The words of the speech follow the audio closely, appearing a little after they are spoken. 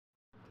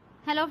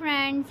Hello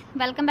friends,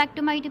 welcome back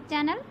to my YouTube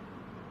channel.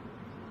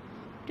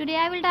 Today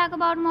I will talk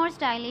about more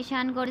stylish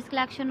and gorgeous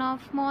collection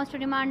of most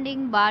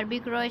demanding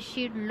Barbie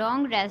crochet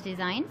long dress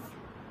designs.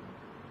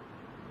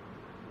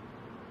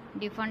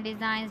 Different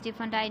designs,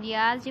 different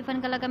ideas,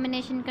 different color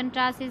combination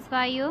contrasts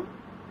for you.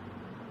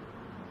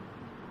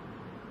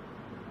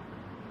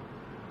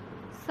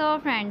 So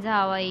friends,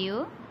 how are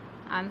you?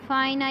 I'm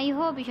fine. I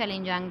hope you shall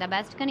enjoy the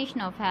best condition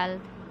of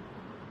health.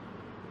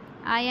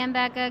 I am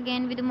back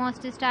again with the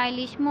most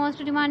stylish,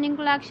 most demanding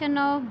collection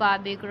of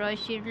Barbie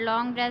crochet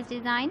long dress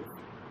designs.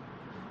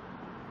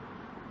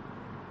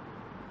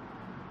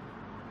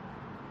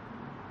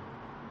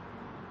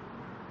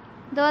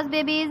 Those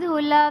babies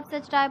who love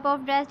such type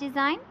of dress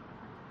design.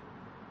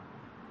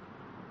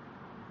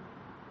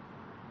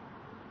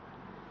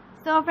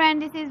 So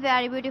friend, this is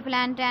very beautiful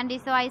and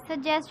trendy, so I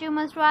suggest you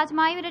must watch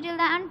my video till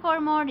the end for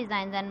more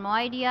designs and more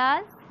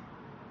ideas.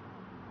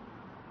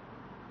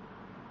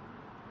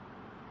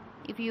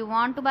 If you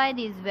want to buy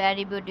these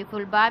very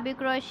beautiful Barbie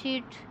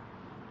crochet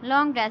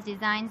long dress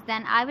designs,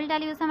 then I will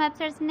tell you some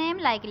websites name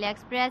like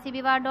AliExpress,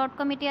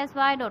 eBay.com,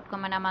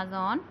 ETSY.com and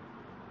Amazon.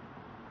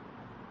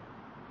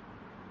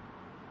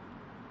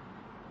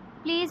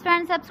 Please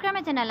friends, subscribe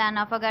my channel and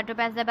don't forget to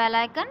press the bell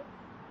icon.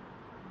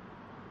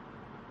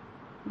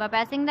 By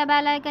pressing the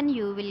bell icon,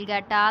 you will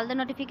get all the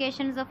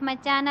notifications of my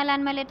channel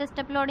and my latest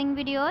uploading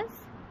videos.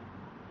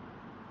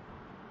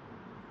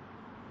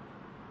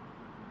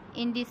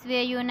 In this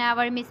way, you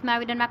never miss my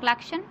video in my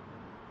collection.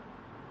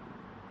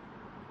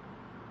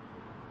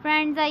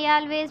 Friends, I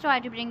always try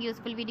to bring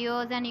useful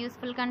videos and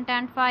useful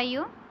content for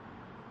you.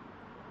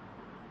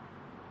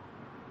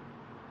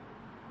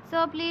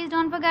 So please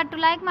don't forget to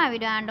like my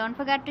video and don't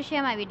forget to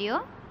share my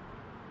video.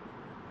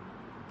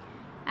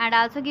 And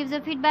also give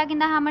the feedback in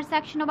the comment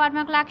section about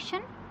my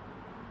collection.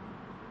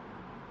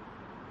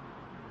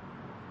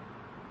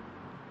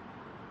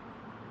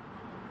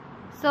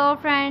 So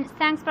friends,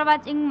 thanks for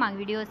watching my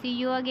video. See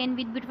you again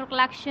with beautiful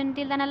collection.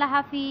 Till then, Allah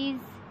Hafiz.